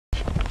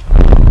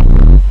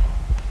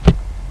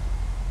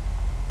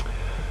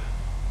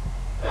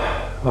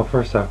Well,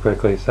 first off,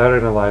 quickly,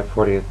 Saturday Night Live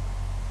 40th,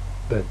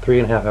 the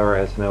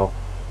 3.5-hour SNL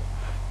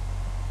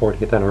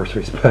 40th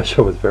anniversary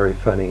special was very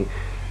funny.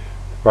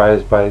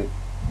 Surprised by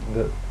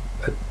the,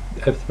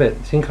 I've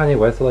seen Kanye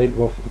West late.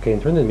 Well, okay,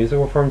 in terms of the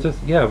musical performances,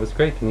 yeah, it was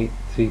great to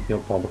see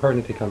Paul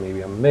McCartney take on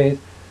Maybe I'm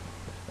Amazed.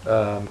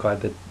 I'm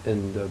glad that,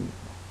 and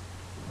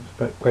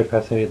quite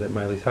fascinated that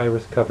Miley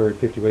Cyrus covered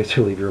 50 Ways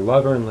to Leave Your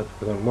Lover and left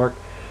with his own mark.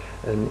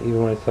 And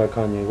even when I saw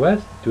Kanye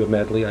West do a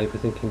medley, I was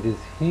thinking,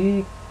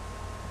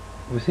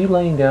 was he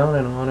laying down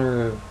in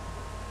honor of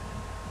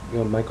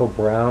Michael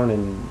Brown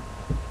and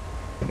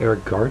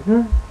Eric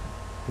Gardner?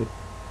 I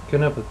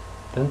couldn't have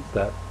sensed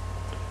that.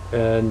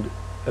 And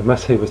I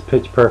must say it was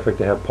pitch perfect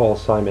to have Paul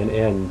Simon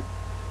end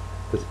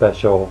the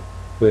special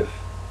with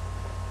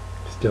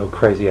Still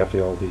Crazy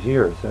After All These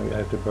Years. I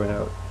have to point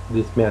out,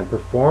 this man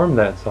performed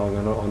that song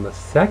on the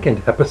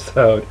second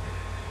episode.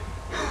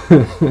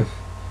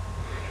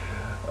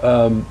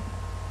 I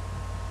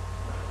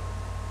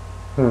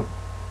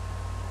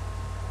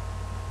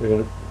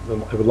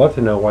would love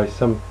to know why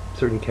some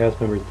certain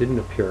cast members didn't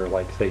appear,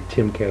 like, say,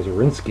 Tim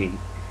Kazurinsky.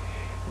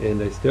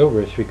 And I still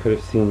wish we could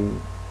have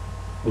seen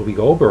Whoopi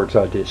Goldberg's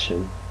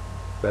audition.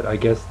 But I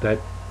guess that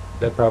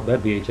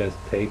VHS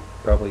tape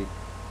probably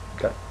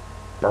got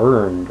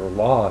burned or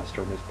lost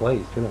or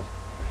misplaced. Who knows?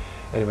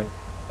 Anyway,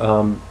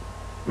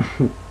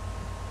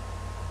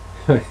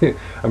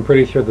 I'm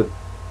pretty sure that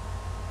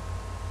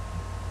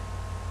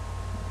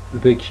the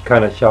big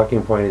kind of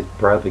shocking point is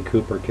Bradley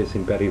Cooper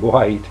kissing Betty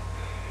White.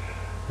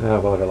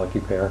 Well, what a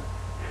lucky pair.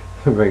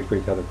 I'm very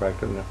freaked out the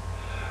fact enough.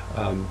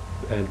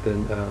 And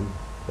then,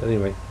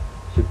 anyway,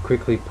 I should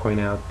quickly point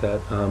out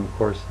that, of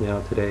course,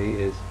 now today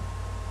is,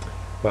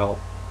 well,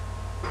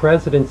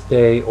 President's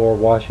Day or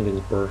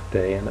Washington's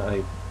birthday, and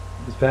I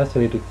was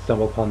fascinated to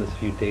stumble upon this a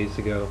few days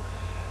ago.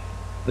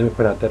 Let me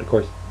point out that, of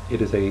course,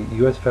 it is a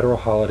U.S. federal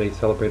holiday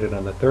celebrated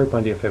on the third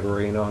Monday of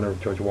February in honor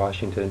of George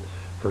Washington,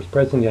 first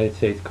President of the United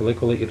States.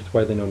 Colloquially, it is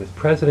widely known as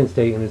President's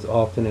Day and is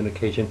often an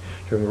occasion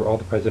to remember all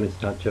the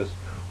presidents, not just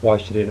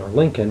Washington or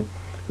Lincoln,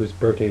 whose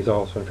birthday is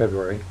also in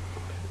February.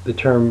 The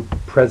term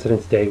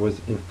President's Day was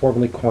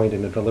informally coined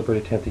in a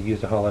deliberate attempt to use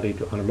the holiday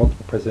to honor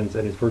multiple presidents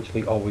and is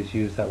virtually always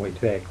used that way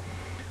today,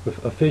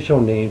 with official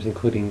names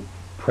including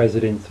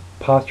President's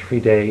Apostrophe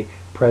Day,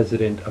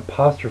 President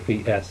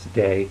Apostrophe S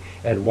Day,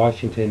 and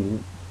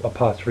Washington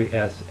Apostrophe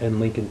S and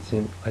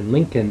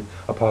Lincoln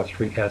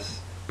Apostrophe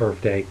S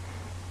birthday.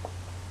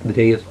 The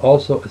day is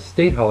also a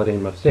state holiday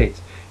in most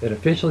states. It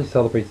officially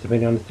celebrates,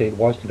 depending on the state,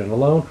 Washington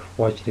alone,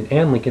 Washington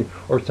and Lincoln,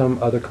 or some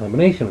other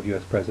combination of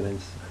U.S.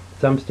 presidents.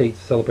 Some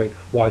states celebrate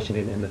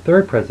Washington and the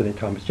third president,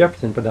 Thomas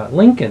Jefferson, but not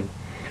Lincoln.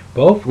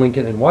 Both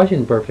Lincoln and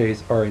Washington's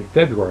birthdays are in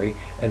February,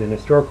 and in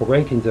historical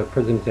rankings of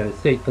presidents of the United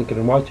States, Lincoln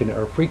and Washington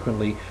are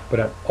frequently, but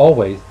not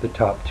always, the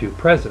top two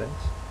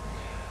presidents.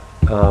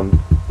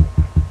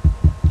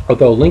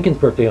 Although Lincoln's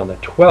birthday on the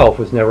 12th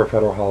was never a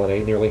federal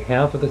holiday, nearly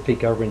half of the state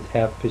governments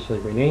have officially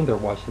renamed their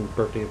Washington's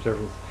birthday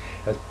observance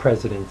as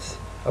President's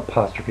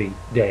Apostrophe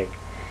Day,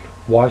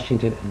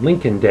 Washington and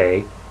Lincoln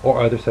Day,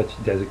 or other such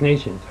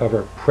designations.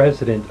 However,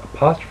 President's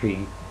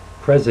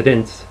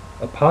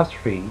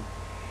Apostrophe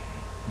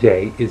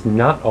Day is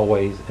not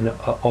always an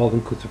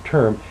all-inclusive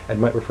term and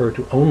might refer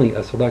to only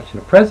a selection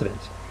of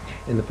presidents.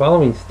 In the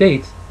following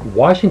states,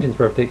 Washington's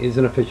birthday is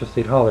an official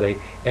state holiday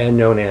and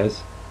known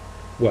as,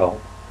 well,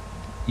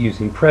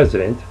 using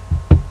President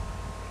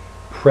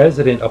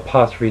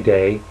Apostrophe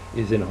Day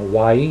is in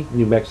Hawaii,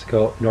 New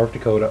Mexico, North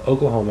Dakota,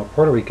 Oklahoma,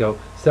 Puerto Rico,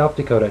 South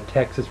Dakota,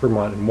 Texas,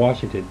 Vermont, and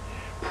Washington.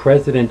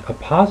 President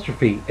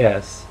Apostrophe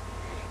S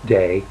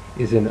Day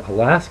is in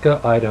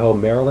Alaska, Idaho,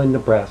 Maryland,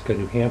 Nebraska,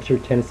 New Hampshire,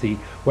 Tennessee,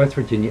 West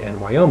Virginia,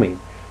 and Wyoming.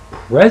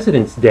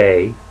 President's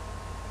Day,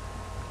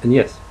 and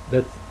yes,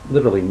 that's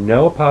literally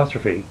no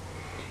apostrophe,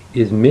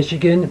 is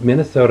Michigan,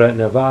 Minnesota,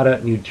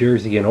 Nevada, New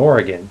Jersey, and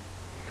Oregon.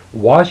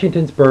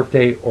 Washington's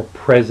birthday or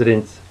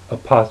President's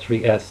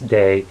Apostrophe S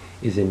Day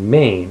is in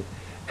Maine,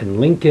 and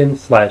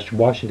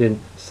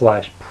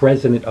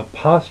Lincoln/Washington/President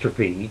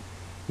Apostrophe,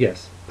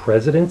 yes,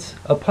 President's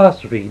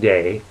Apostrophe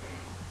Day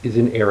is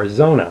in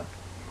Arizona.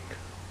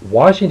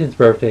 Washington's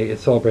birthday is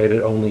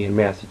celebrated only in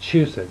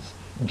Massachusetts.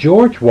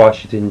 George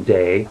Washington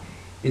Day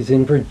is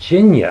in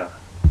Virginia.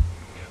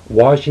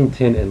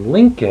 Washington and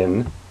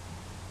Lincoln,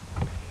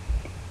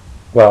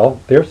 well,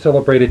 they're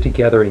celebrated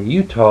together in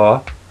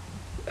Utah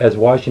as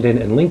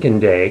Washington and Lincoln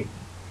Day.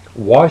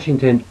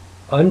 Washington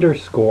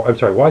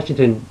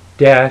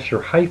dash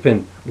or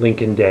hyphen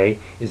Lincoln Day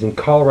is in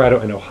Colorado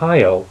and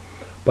Ohio,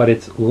 but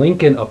it's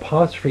Lincoln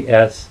apostrophe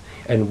S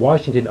and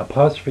Washington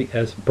apostrophe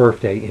S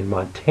birthday in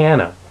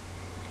Montana.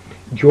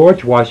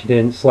 George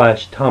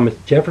Washington/Thomas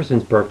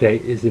Jefferson's birthday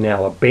is in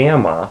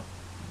Alabama,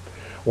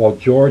 while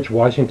George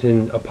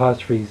Washington's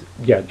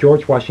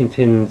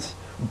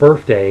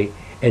birthday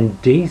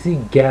and Daisy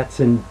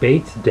Gatson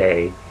Bates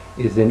Day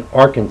is in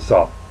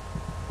Arkansas.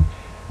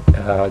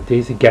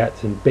 Daisy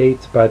Gatson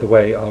Bates, by the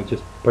way, I'll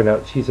just point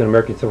out, she's an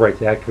American civil rights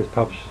activist,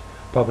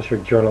 publisher,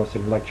 journalist,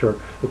 and lecturer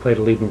who played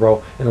a leading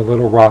role in the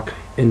Little Rock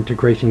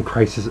integration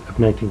crisis of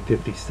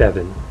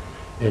 1957.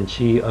 and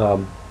she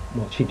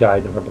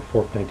died November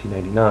 4th,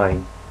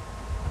 1999,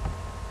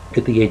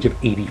 at the age of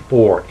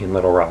 84 in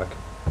Little Rock.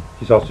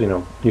 She's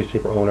also,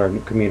 newspaper owner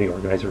and community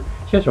organizer.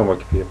 She has her own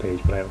Wikipedia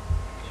page, but I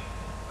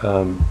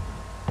don't.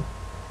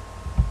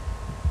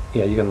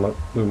 Yeah, you can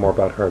learn more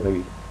about her,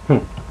 maybe.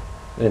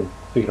 And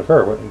speaking of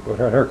her, what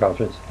her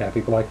accomplishments?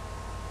 Happy Black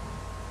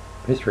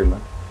History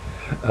Month.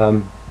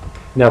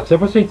 Now,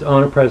 several states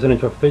honor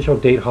presidential official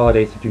date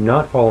holidays that do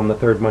not fall on the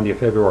third Monday of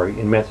February.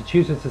 In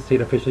Massachusetts, the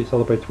state officially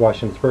celebrates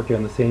Washington's birthday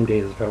on the same day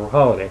as a federal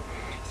holiday.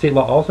 State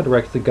law also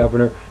directs the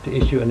governor to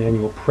issue an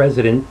annual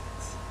President's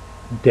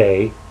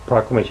Day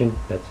proclamation,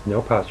 that's no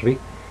apostrophe,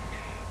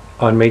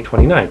 on May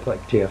 29th,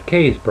 like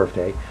JFK's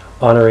birthday,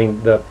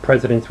 honoring the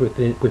presidents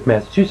with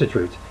Massachusetts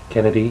roots: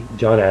 Kennedy,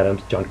 John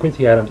Adams, John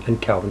Quincy Adams, and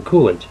Calvin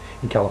Coolidge.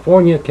 In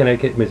California,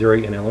 Connecticut,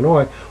 Missouri, and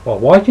Illinois, while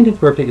Washington's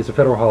birthday is a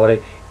federal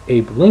holiday,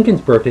 Abe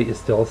Lincoln's birthday is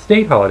still a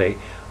state holiday,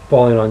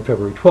 falling on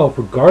February 12th,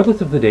 regardless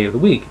of the day of the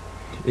week.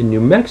 In New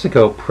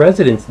Mexico,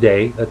 President's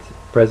Day, that's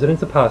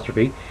President's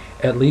apostrophe,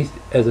 at least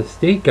as a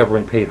state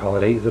government paid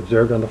holiday, is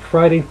observed on the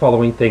Friday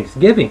following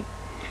Thanksgiving.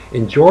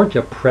 In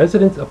Georgia,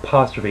 President's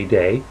apostrophe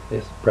Day,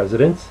 is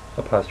President's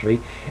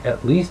apostrophe,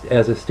 at least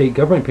as a state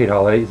government paid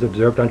holiday, is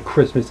observed on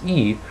Christmas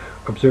Eve,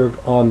 observed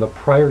on the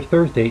prior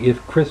Thursday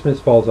if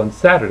Christmas falls on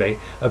Saturday,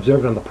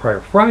 observed on the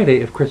prior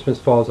Friday if Christmas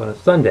falls on a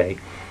Sunday.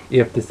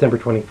 If December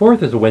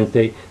 24th is a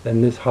Wednesday,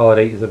 then this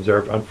holiday is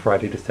observed on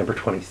Friday, December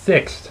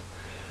 26th.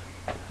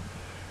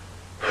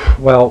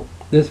 Well,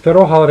 this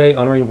federal holiday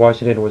honoring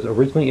Washington was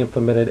originally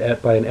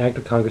implemented by an act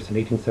of Congress in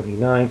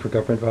 1879 for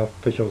government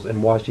officials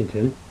in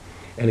Washington,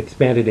 and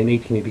expanded in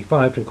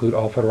 1885 to include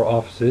all federal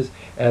offices.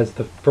 As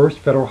the first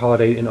federal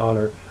holiday to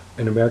honor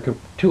an American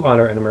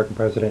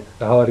president,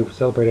 the holiday was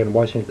celebrated on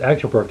Washington's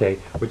actual birthday,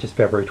 which is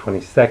February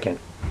 22nd.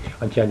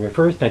 On January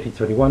 1st,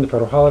 1971, the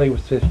federal holiday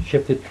was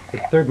shifted to the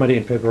third Monday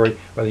in February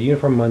by the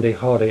Uniform Monday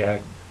Holiday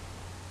Act.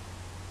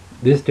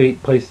 This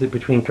date places it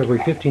between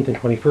February 15th and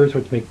 21st,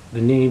 which makes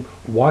the name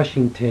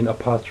Washington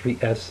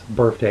 '(S)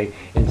 birthday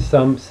in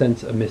some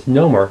sense a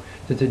misnomer,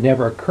 since it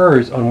never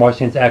occurs on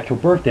Washington's actual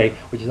birthday,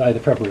 which is either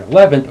February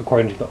 11th,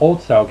 according to the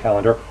old style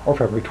calendar, or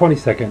February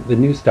 22nd, the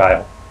new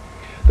style.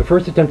 The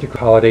first attempt at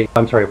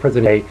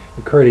President Day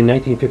occurred in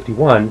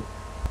 1951,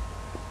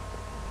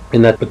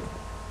 in that,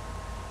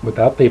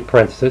 without the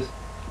parenthesis,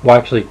 well,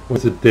 actually,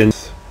 President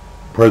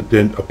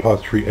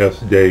 '(S)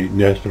 Day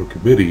National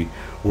Committee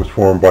was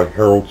formed by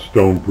Harold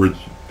Stonebridge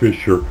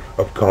Fisher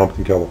of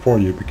Compton,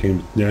 California,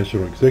 became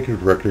National Executive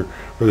Director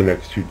for the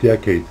next 2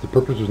 decades. The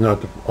purpose was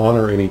not to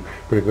honor any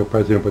particular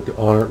president, but to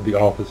honor the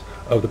office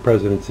of the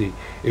presidency.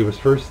 It was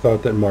first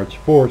thought that March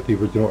 4th, the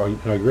original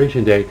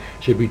inauguration day,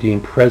 should be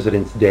deemed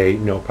President's Day,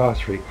 no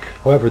apostrophe.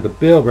 However, the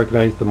bill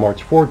recognized the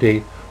March 4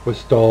 date was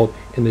stalled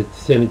in the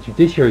Senate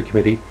Judiciary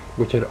Committee,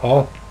 which had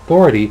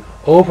authority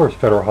over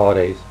federal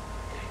holidays.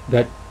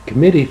 That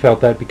committee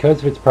felt that because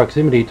of its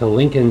proximity to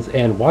Lincoln's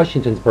and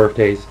Washington's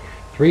birthdays,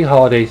 3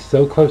 holidays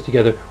so close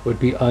together would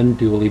be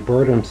unduly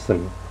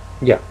burdensome.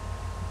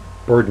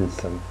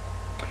 Burdensome.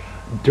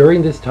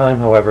 During this time,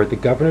 however, the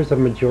governors of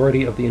a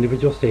majority of the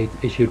individual states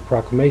issued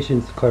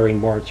proclamations declaring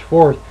March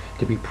 4th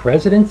to be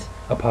President's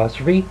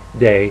apostrophe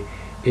Day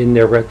in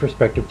their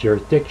respective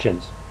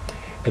jurisdictions.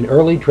 An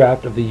early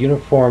draft of the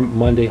Uniform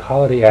Monday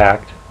Holiday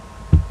Act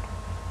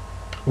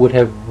would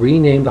have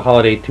renamed the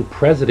holiday to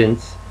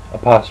President's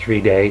apostrophe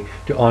Day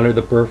to honor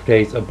the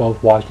birthdays of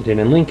both Washington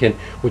and Lincoln,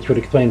 which would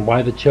explain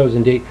why the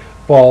chosen date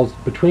falls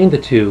between the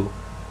two,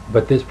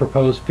 but this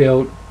proposed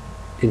failed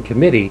in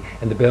committee,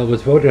 and the bill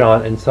was voted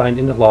on and signed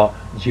into law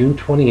June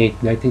 28,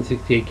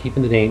 1968,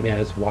 keeping the name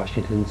as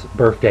Washington's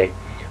birthday.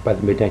 By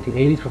the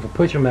mid-1980s, with a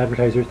push from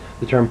advertisers,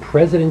 the term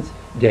President's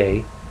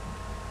Day,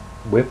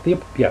 with the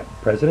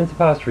President's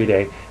apostrophe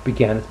Day,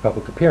 began its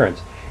public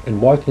appearance.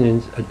 In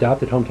Washington's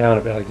adopted hometown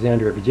of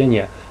Alexandria,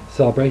 Virginia,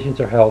 celebrations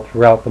are held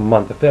throughout the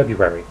month of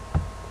February.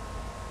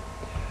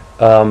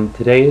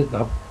 Today,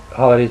 the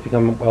holiday has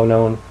become well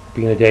known,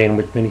 being a day in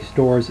which many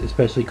stores,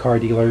 especially car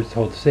dealers,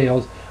 hold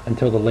sales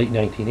until the late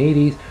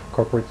 1980s.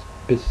 Corporate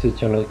businesses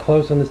generally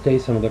close on this day.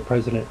 Some of the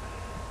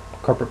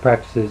corporate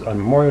practices on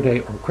Memorial Day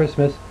or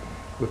Christmas.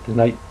 With the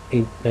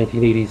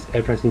 1980s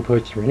advertising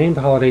push to rename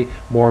the holiday,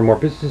 more and more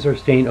businesses are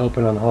staying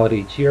open on the holiday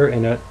each year,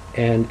 and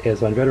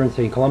as on Veterans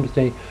Day and Columbus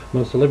Day,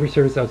 most delivery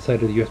service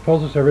outside of the U.S.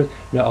 Postal Service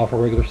now offer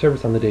regular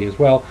service on the day as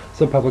well.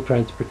 Some public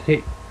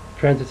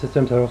transit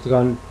systems have also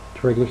gone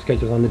to regular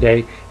schedules on the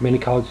day. Many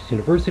colleges and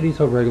universities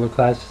hold regular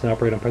classes and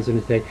operate on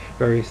President's Day.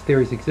 Various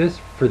theories exist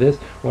for this,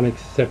 one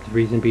accepted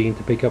reason being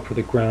to make up for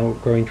the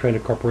growing trend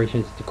of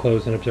corporations to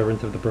close in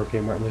observance of the birthday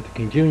of Martin Luther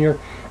King Jr.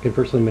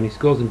 Conversely, many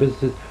schools and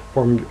businesses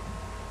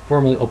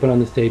formally open on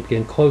this day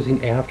began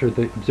closing after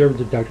the observance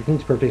of Dr.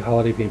 King's birthday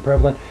holiday being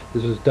prevalent.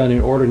 This was done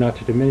in order not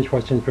to diminish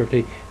Washington's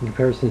birthday in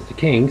comparisons to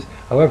King's.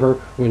 However,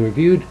 when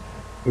reviewing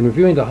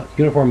the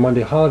Uniform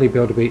Monday Holiday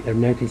Bill debate of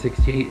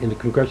 1968 in the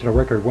Congressional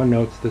Record, one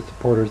notes the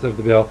supporters of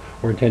the bill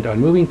were intent on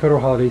moving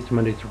federal holidays to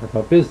Mondays to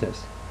promote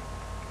business.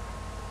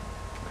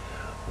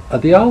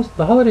 The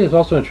holiday is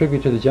also a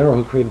tribute to the general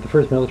who created the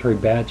first military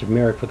badge of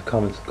merit for the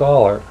common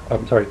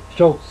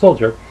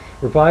soldier.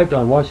 Revived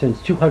on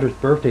Washington's 200th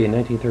birthday in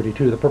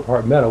 1932, the Purple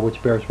Heart Medal,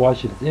 which bears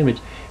Washington's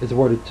image, is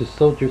awarded to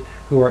soldiers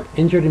who are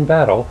injured in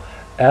battle.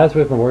 As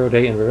with Memorial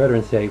Day and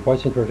Veterans Day,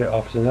 Washington's birthday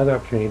offers another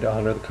opportunity to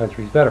honor the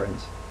country's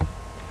veterans.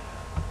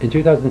 In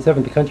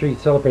 2007, the country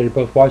celebrated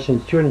both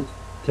Washington's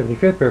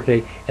 275th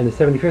birthday and the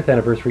 75th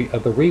anniversary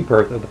of the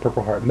rebirth of the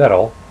Purple Heart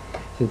Medal.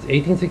 Since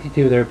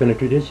 1862, there has been a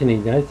tradition in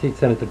the United States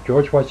Senate that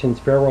George Washington's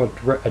farewell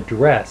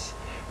address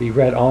be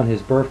read on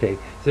his birthday.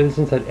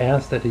 Citizens had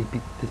asked that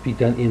this be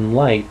done in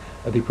light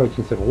of the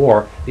approaching Civil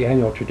War. The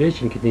annual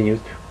tradition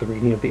continues with the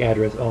reading of the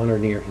address on or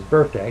near his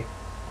birthday.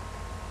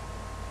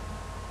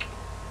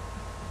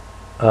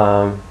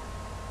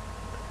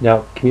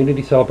 Now,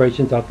 community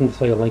celebrations often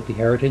display a lengthy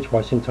heritage.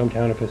 Washington's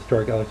hometown of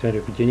historic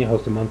Alexandria, Virginia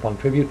hosts a month-long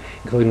tribute,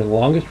 including the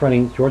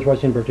longest-running George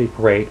Washington Birthday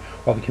Parade,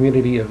 while the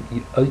community of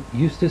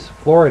Eustis,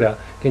 Florida,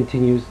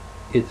 continues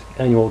its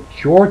annual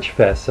George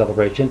Fest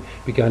celebration,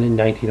 begun in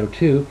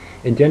 1902.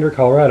 In Denver,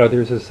 Colorado,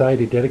 there is a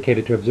society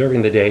dedicated to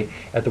observing the day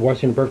at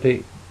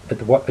the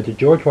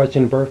George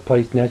Washington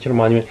Birthplace National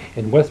Monument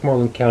in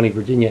Westmoreland County,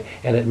 Virginia,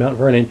 and at Mount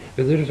Vernon.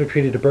 Visitors are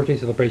treated to birthday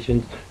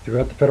celebrations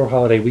throughout the federal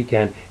holiday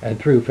weekend and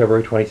through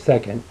February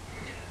 22nd.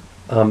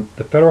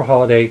 The federal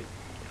holiday,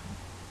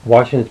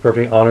 Washington's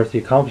birthday, honors the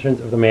accomplishments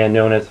of the man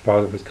known as the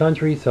father of his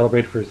country,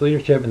 celebrated for his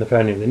leadership in the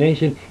founding of the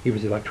nation. He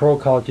was the Electoral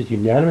College's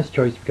unanimous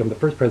choice to become the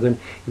first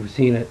president. He was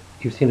seen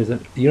as a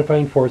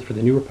unifying force for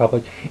the new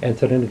republic and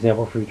set an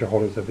example for future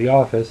holders of the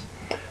office.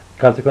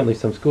 Consequently,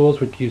 some schools,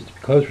 which used to be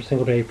closed for a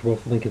single day for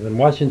both Lincoln's and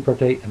Washington's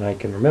birthday, and I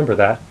can remember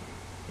that,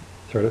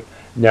 sort of,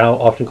 now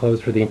often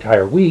closed for the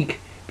entire week,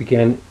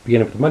 beginning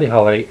with the Monday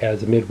holiday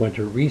as a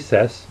midwinter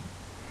recess.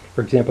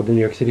 For example, the New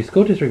York City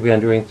School District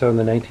began doing so in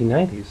the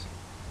 1990s.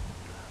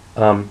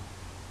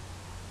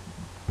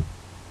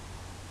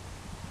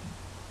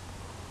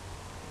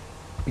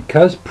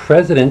 Because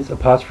President's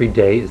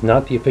Day is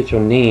not the official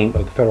name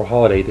of the federal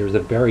holiday, there is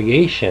a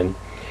variation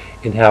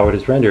in how it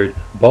is rendered,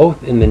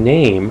 both in the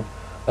name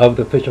of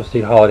the official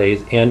state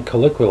holidays and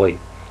colloquially.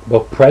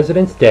 Both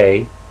President's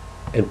Day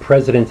and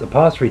President's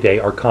Day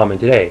are common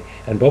today,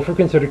 and both are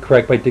considered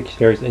correct by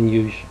dictionaries and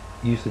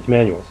usage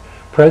manuals.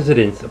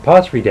 President's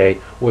Day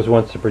was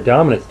once the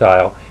predominant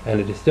style, and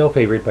it is still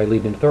favored by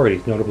leading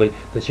authorities, notably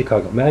the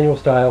Chicago Manual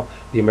Style,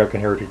 the American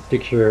Heritage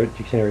Dictionary of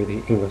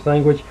the English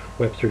Language,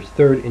 Webster's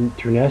Third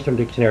International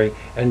Dictionary,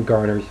 and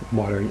Garner's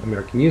Modern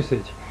American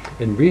Usage.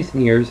 In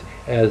recent years,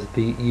 as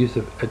the use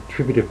of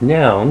attributive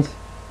nouns,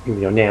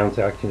 nouns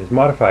acting as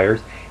modifiers,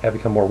 have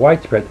become more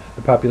widespread,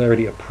 the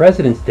popularity of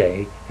President's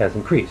Day has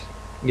increased.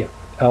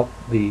 Without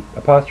the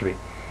apostrophe.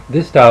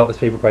 This style is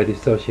favored by the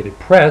Associated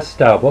Press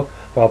style book,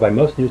 followed by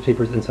most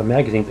newspapers and some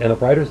magazines, and the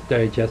Writer's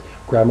Digest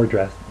Grammar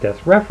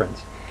Desk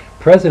reference.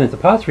 President's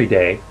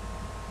Day,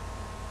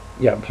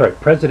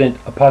 President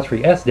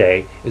S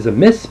Day is a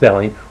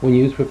misspelling when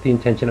used with the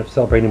intention of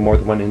celebrating more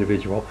than one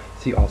individual.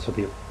 See also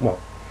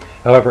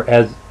however,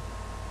 as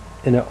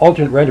in an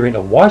alternate rendering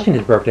of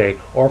Washington's birthday,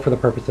 or for the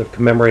purpose of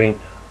commemorating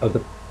of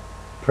the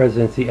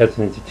presidency as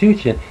an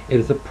institution, it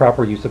is a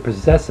proper use of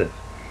possessive.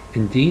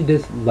 Indeed,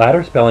 this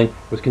latter spelling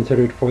was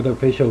considered for the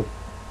official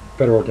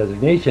federal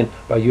designation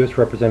by U.S.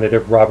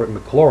 Representative Robert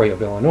McClory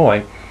of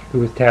Illinois, who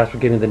was tasked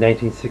with getting the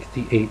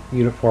 1968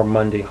 Uniform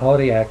Monday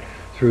Holiday Act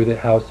through the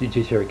House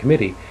Judiciary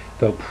Committee.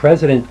 Though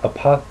President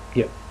S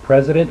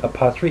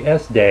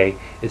Day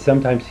is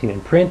sometimes seen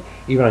in print,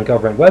 even on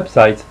government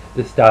websites,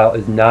 this style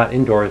is not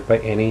endorsed by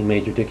any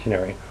major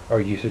dictionary or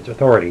usage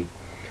authority,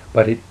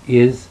 but it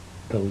is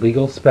the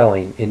legal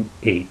spelling in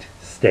 8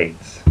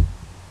 states.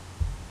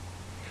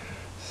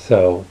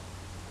 So,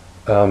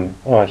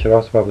 I should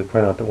also probably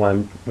point out that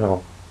right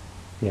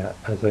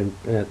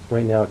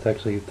now it's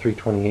actually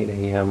 3:28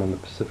 a.m. on the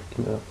Pacific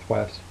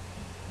Northwest.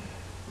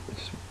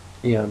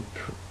 Should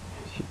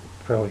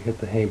probably hit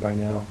the hay by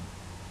now.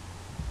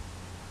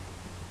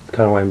 That's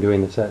kind of why I'm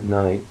doing this at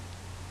night.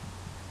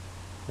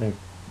 I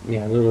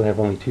literally have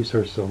only 2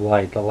 sources of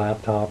light: the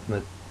laptop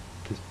and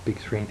this big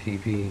screen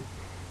TV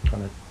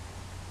on the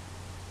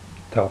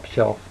top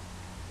shelf.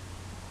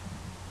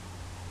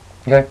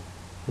 Okay,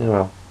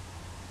 and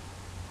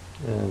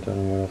I don't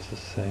know what else to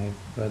say,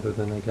 other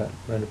than I don't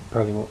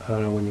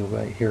know when you'll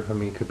hear from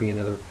me. It could be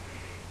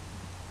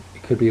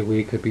a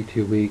week, could be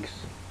 2 weeks.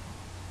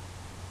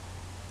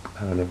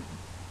 I don't know.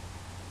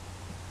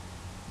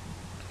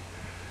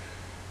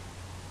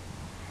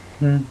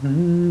 I don't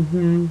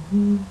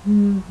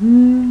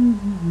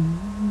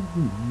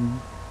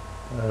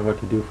know what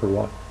to do for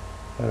what.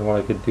 I don't know what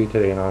I could do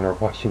today in honor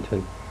of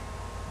Washington.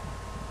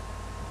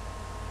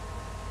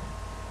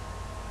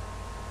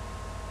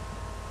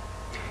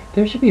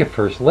 There should be a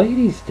First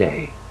Ladies'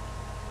 Day.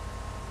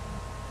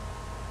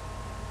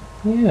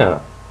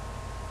 Yeah.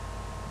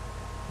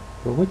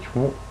 But which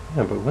one?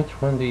 Yeah, but which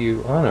one do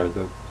you honor?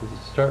 Does it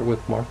start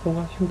with Martha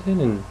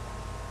Washington and?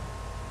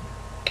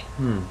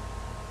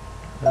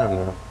 I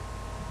don't know.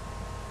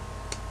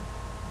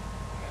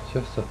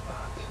 Just a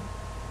thought.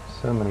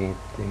 So many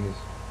things.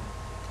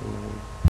 Um,